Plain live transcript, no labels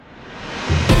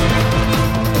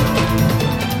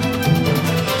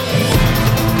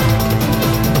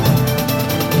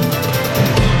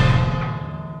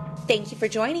Thank you for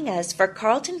joining us for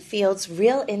Carlton Field's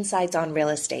Real Insights on Real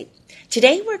Estate.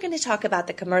 Today we're going to talk about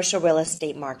the commercial real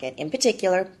estate market, in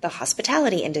particular, the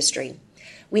hospitality industry.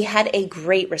 We had a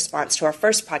great response to our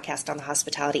first podcast on the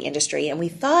hospitality industry, and we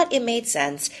thought it made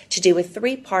sense to do a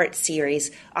 3-part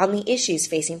series on the issues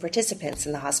facing participants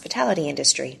in the hospitality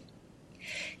industry.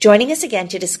 Joining us again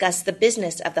to discuss the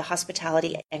business of the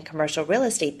hospitality and commercial real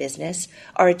estate business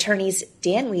are attorneys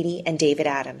Dan Weedy and David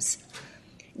Adams.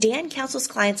 Dan counsels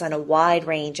clients on a wide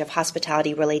range of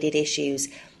hospitality-related issues,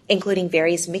 including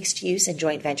various mixed-use and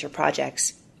joint venture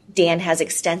projects. Dan has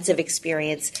extensive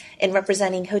experience in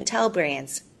representing hotel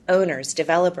brands, owners,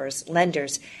 developers,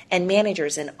 lenders, and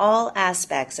managers in all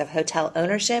aspects of hotel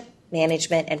ownership,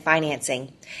 management, and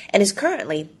financing, and is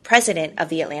currently president of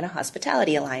the Atlanta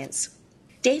Hospitality Alliance.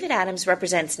 David Adams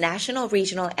represents national,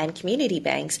 regional, and community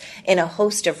banks in a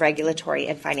host of regulatory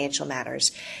and financial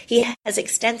matters. He has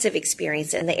extensive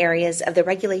experience in the areas of the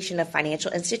regulation of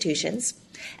financial institutions,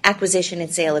 acquisition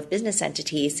and sale of business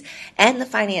entities, and the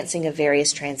financing of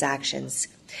various transactions.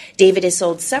 David has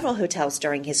sold several hotels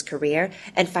during his career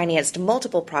and financed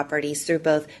multiple properties through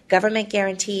both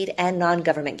government-guaranteed and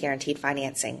non-government guaranteed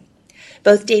financing.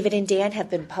 Both David and Dan have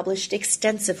been published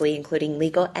extensively, including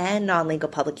legal and non-legal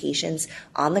publications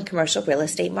on the commercial real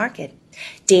estate market.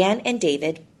 Dan and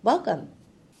David, welcome.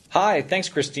 Hi, thanks,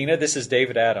 Christina. This is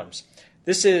David Adams.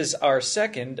 This is our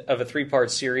second of a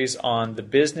 3-part series on the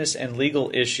business and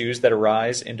legal issues that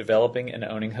arise in developing and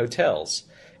owning hotels.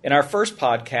 In our first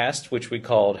podcast, which we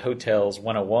called Hotels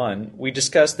 101, we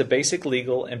discussed the basic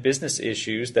legal and business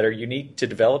issues that are unique to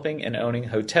developing and owning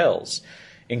hotels,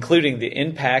 including the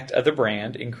impact of the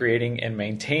brand in creating and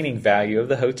maintaining value of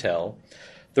the hotel,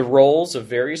 the roles of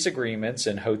various agreements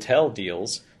and hotel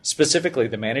deals, specifically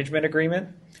the management agreement,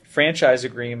 franchise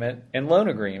agreement, and loan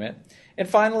agreement, and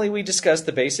finally we discussed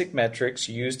the basic metrics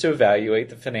used to evaluate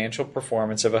the financial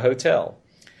performance of a hotel.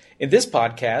 In this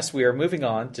podcast, we are moving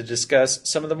on to discuss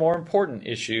some of the more important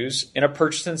issues in a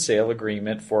purchase and sale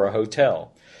agreement for a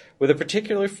hotel, with a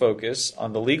particular focus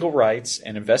on the legal rights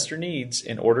and investor needs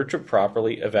in order to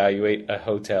properly evaluate a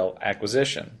hotel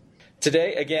acquisition.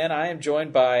 Today, again, I am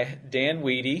joined by Dan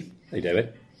Weedy. Hey,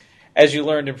 David. As you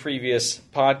learned in previous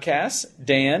podcasts,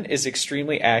 Dan is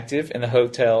extremely active in the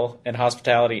hotel and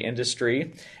hospitality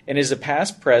industry and is a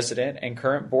past president and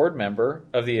current board member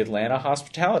of the Atlanta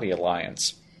Hospitality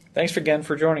Alliance. Thanks again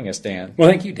for joining us, Dan. Well,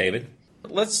 thank you, David.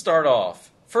 Let's start off.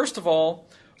 First of all,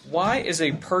 why is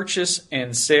a purchase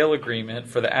and sale agreement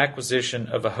for the acquisition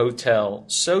of a hotel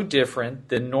so different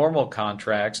than normal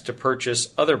contracts to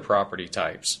purchase other property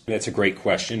types? That's a great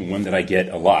question, one that I get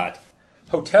a lot.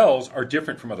 Hotels are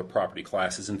different from other property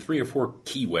classes in 3 or 4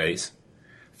 key ways.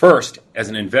 First, as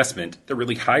an investment, they're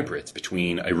really hybrids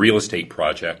between a real estate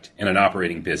project and an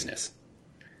operating business.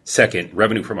 Second,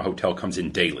 revenue from a hotel comes in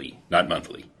daily, not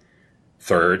monthly.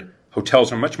 Third,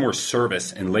 hotels are much more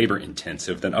service and labor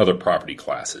intensive than other property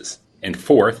classes. And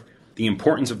fourth, the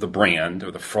importance of the brand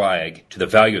or the flag to the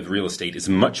value of the real estate is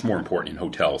much more important in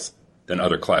hotels than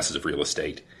other classes of real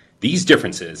estate. These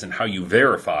differences in how you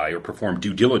verify or perform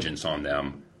due diligence on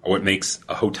them are what makes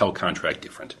a hotel contract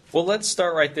different. Well, let's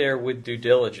start right there with due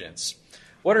diligence.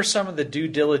 What are some of the due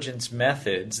diligence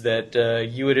methods that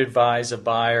you would advise a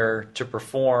buyer to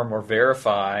perform or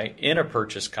verify in a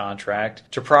purchase contract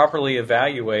to properly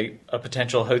evaluate a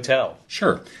potential hotel?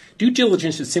 Sure. Due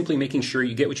diligence is simply making sure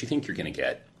you get what you think you're going to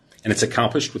get. And it's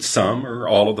accomplished with some or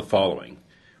all of the following: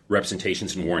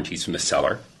 representations and warranties from the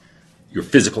seller, your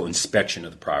physical inspection of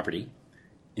the property,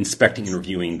 inspecting and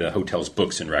reviewing the hotel's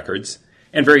books and records,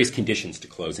 and various conditions to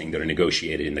closing that are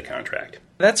negotiated in the contract.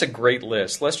 That's a great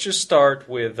list. Let's just start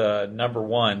with number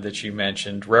 1 that you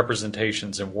mentioned,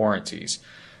 representations and warranties.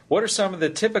 What are some of the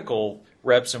typical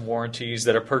reps and warranties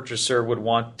that a purchaser would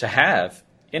want to have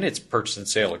in its purchase and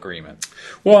sale agreement?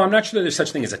 Well, I'm not sure that there's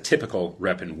such thing as a typical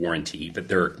rep and warranty, but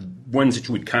there are ones that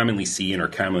you would commonly see and are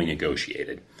commonly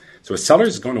negotiated. So a seller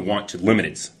is going to want to limit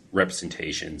its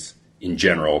representations in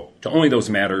general to only those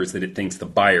matters that it thinks the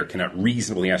buyer cannot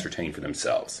reasonably ascertain for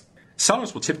themselves.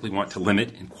 Sellers will typically want to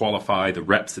limit and qualify the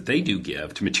reps that they do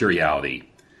give to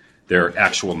materiality, their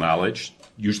actual knowledge,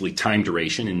 usually time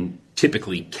duration, and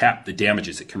typically cap the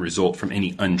damages that can result from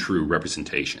any untrue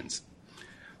representations.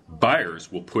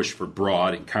 Buyers will push for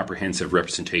broad and comprehensive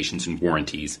representations and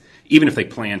warranties, even if they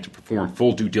plan to perform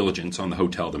full due diligence on the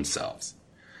hotel themselves.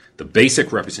 The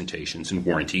basic representations and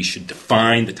warranties should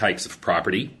define the types of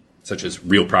property, such as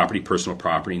real property, personal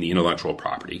property, and the intellectual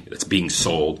property that's being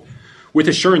sold, with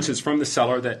assurances from the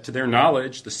seller that, to their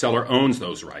knowledge, the seller owns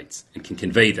those rights and can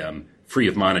convey them free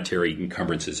of monetary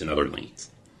encumbrances and other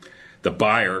liens. The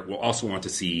buyer will also want to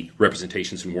see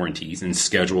representations and warranties and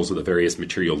schedules of the various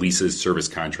material leases, service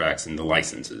contracts, and the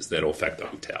licenses that will affect the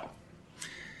hotel.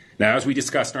 Now, as we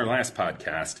discussed in our last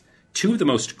podcast, two of the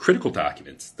most critical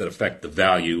documents that affect the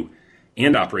value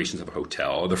and operations of a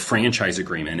hotel are the franchise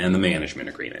agreement and the management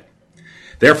agreement.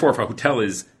 Therefore, if a hotel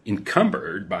is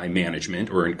encumbered by management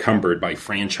or encumbered by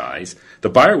franchise, the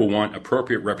buyer will want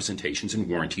appropriate representations and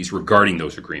warranties regarding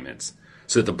those agreements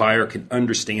so that the buyer can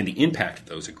understand the impact of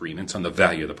those agreements on the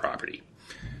value of the property.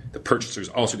 The purchaser is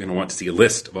also going to want to see a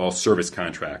list of all service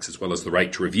contracts as well as the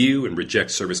right to review and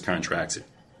reject service contracts it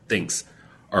thinks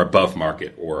are above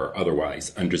market or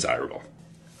otherwise undesirable.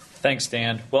 Thanks,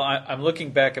 Dan. Well, I'm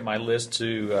looking back at my list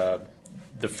to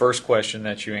the first question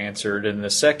that you answered, and the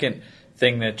second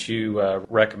thing that you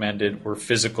recommended were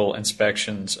physical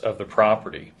inspections of the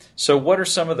property. So what are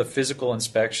some of the physical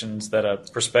inspections that a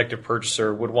prospective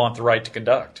purchaser would want the right to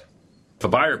conduct? The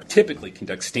buyer typically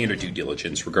conducts standard due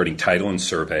diligence regarding title and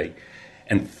survey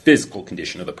and physical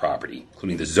condition of the property,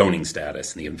 including the zoning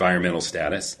status and the environmental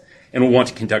status, and will want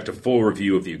to conduct a full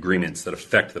review of the agreements that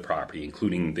affect the property,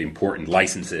 including the important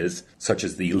licenses, such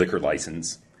as the liquor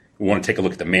license. We want to take a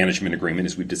look at the management agreement,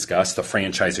 as we've discussed, the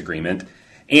franchise agreement,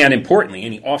 and importantly,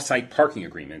 any off-site parking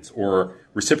agreements or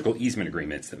reciprocal easement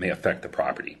agreements that may affect the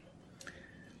property.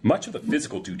 Much of the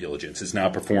physical due diligence is now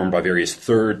performed by various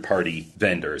third-party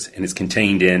vendors and is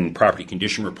contained in property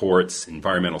condition reports,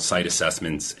 environmental site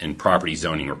assessments, and property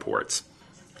zoning reports.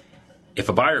 If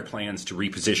a buyer plans to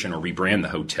reposition or rebrand the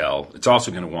hotel, it's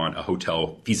also going to want a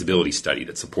hotel feasibility study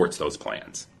that supports those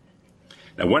plans.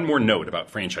 Now, one more note about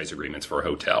franchise agreements for a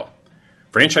hotel.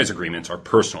 Franchise agreements are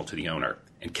personal to the owner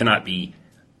and cannot be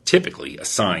typically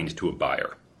assigned to a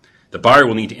buyer. The buyer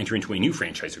will need to enter into a new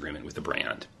franchise agreement with the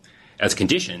brand. As a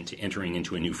condition to entering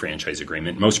into a new franchise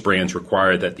agreement, most brands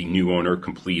require that the new owner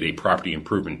complete a property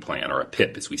improvement plan, or a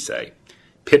PIP as we say.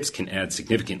 PIPs can add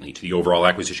significantly to the overall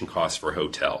acquisition costs for a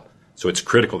hotel, so it's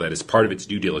critical that as part of its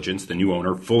due diligence, the new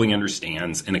owner fully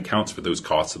understands and accounts for those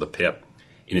costs of the PIP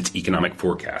in its economic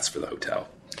forecast for the hotel.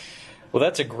 Well,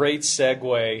 that's a great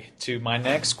segue to my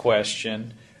next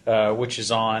question, which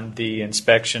is on the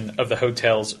inspection of the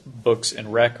hotel's books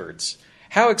and records.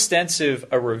 How extensive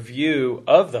a review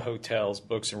of the hotel's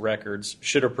books and records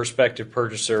should a prospective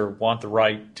purchaser want the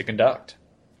right to conduct?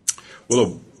 Well,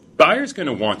 a buyer's going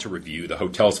to want to review the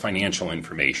hotel's financial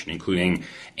information, including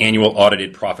annual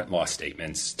audited profit and loss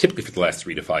statements, typically for the last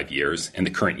 3 to 5 years, and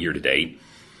the current year to date.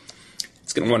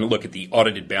 It's going to want to look at the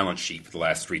audited balance sheet for the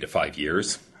last 3 to 5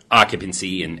 years,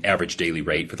 occupancy and average daily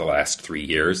rate for the last 3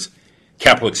 years,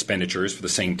 capital expenditures for the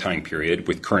same time period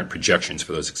with current projections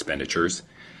for those expenditures,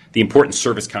 the important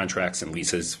service contracts and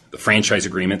leases, the franchise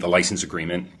agreement, the license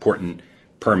agreement, important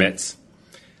permits,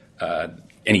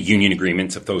 any union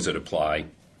agreements if those that apply,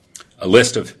 a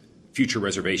list of future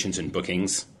reservations and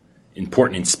bookings,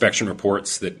 important inspection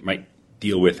reports that might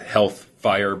deal with health,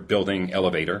 fire, building,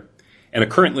 elevator, and a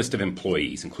current list of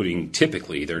employees, including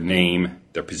typically their name,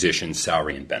 their position,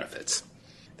 salary, and benefits.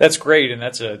 That's great, and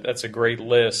that's a great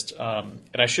list. And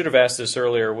I should have asked this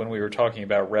earlier when we were talking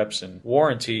about reps and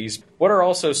warranties. What are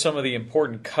also some of the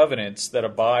important covenants that a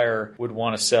buyer would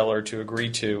want a seller to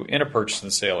agree to in a purchase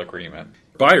and sale agreement?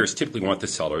 Buyers typically want the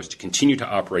sellers to continue to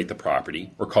operate the property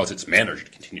or cause its manager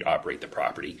to continue to operate the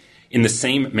property in the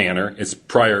same manner as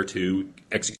prior to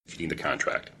executing the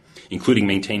contract, including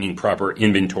maintaining proper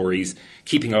inventories,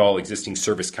 keeping all existing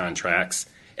service contracts,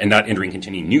 and not entering into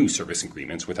any new service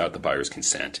agreements without the buyer's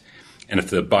consent. And if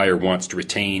the buyer wants to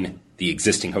retain the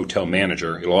existing hotel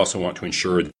manager, it'll also want to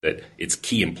ensure that its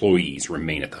key employees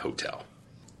remain at the hotel.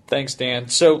 Thanks, Dan.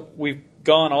 So we've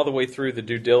gone all the way through the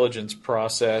due diligence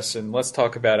process, and let's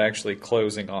talk about actually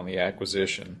closing on the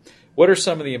acquisition. What are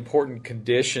some of the important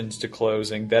conditions to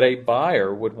closing that a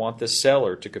buyer would want the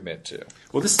seller to commit to?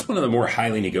 Well, this is one of the more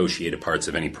highly negotiated parts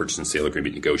of any purchase and sale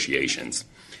agreement negotiations.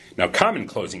 Now, common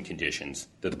closing conditions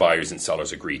that the buyers and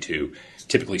sellers agree to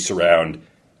typically surround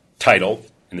title,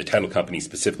 and the title company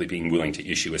specifically being willing to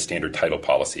issue a standard title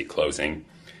policy at closing,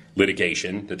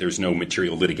 litigation, that there's no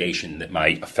material litigation that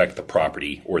might affect the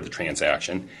property or the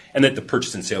transaction, and that the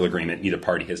purchase and sale agreement, neither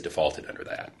party has defaulted under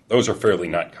that. Those are fairly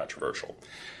not controversial.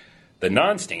 The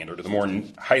non-standard, or the more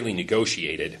highly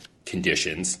negotiated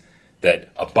conditions that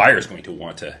a buyer is going to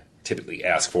want to typically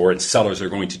ask for and sellers are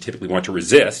going to typically want to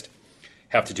resist,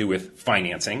 have to do with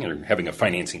financing or having a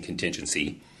financing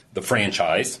contingency, the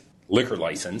franchise, liquor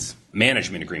license,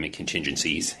 management agreement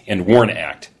contingencies, and WARN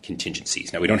Act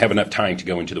contingencies. Now, we don't have enough time to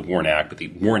go into the WARN Act, but the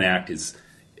WARN Act is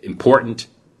important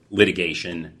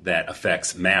litigation that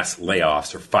affects mass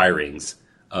layoffs or firings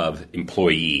of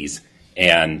employees,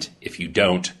 and if you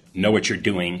don't know what you're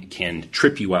doing, it can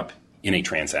trip you up in a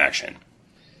transaction.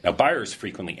 Now, buyers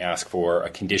frequently ask for a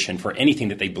condition for anything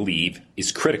that they believe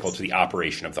is critical to the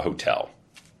operation of the hotel.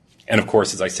 And of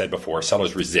course, as I said before,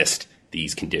 sellers resist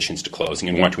these conditions to closing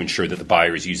and want to ensure that the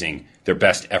buyer is using their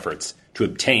best efforts to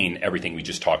obtain everything we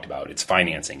just talked about, its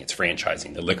financing, its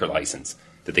franchising, the liquor license,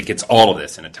 that they gets all of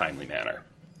this in a timely manner.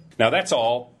 Now, that's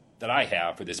all that I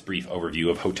have for this brief overview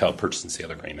of hotel purchase and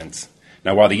sale agreements.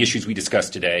 Now, while the issues we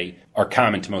discussed today are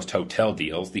common to most hotel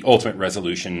deals, the ultimate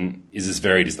resolution is as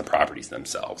varied as the properties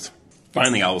themselves.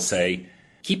 Finally, I will say,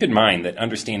 keep in mind that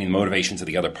understanding the motivations of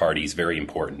the other party is very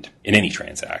important in any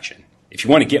transaction. If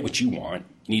you want to get what you want,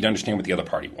 you need to understand what the other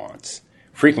party wants.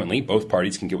 Frequently, both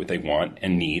parties can get what they want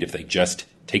and need if they just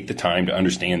take the time to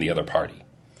understand the other party.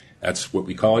 That's what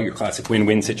we call your classic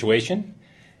win-win situation,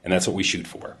 and that's what we shoot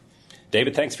for.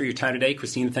 David, thanks for your time today.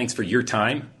 Christina, thanks for your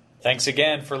time. Thanks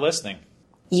again for listening.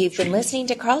 You've been listening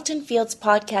to Carlton Fields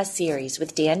podcast series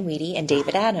with Dan Weedy and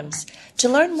David Adams. To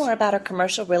learn more about our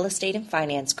commercial real estate and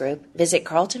finance group, visit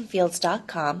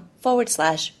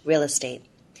carltonfields.com/real estate.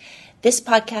 This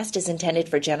podcast is intended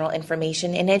for general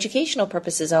information and educational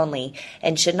purposes only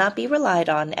and should not be relied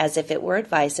on as if it were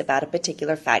advice about a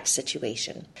particular fact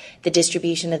situation. The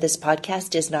distribution of this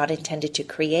podcast is not intended to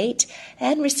create,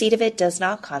 and receipt of it does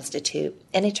not constitute,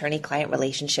 an attorney-client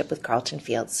relationship with Carlton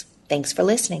Fields. Thanks for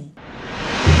listening.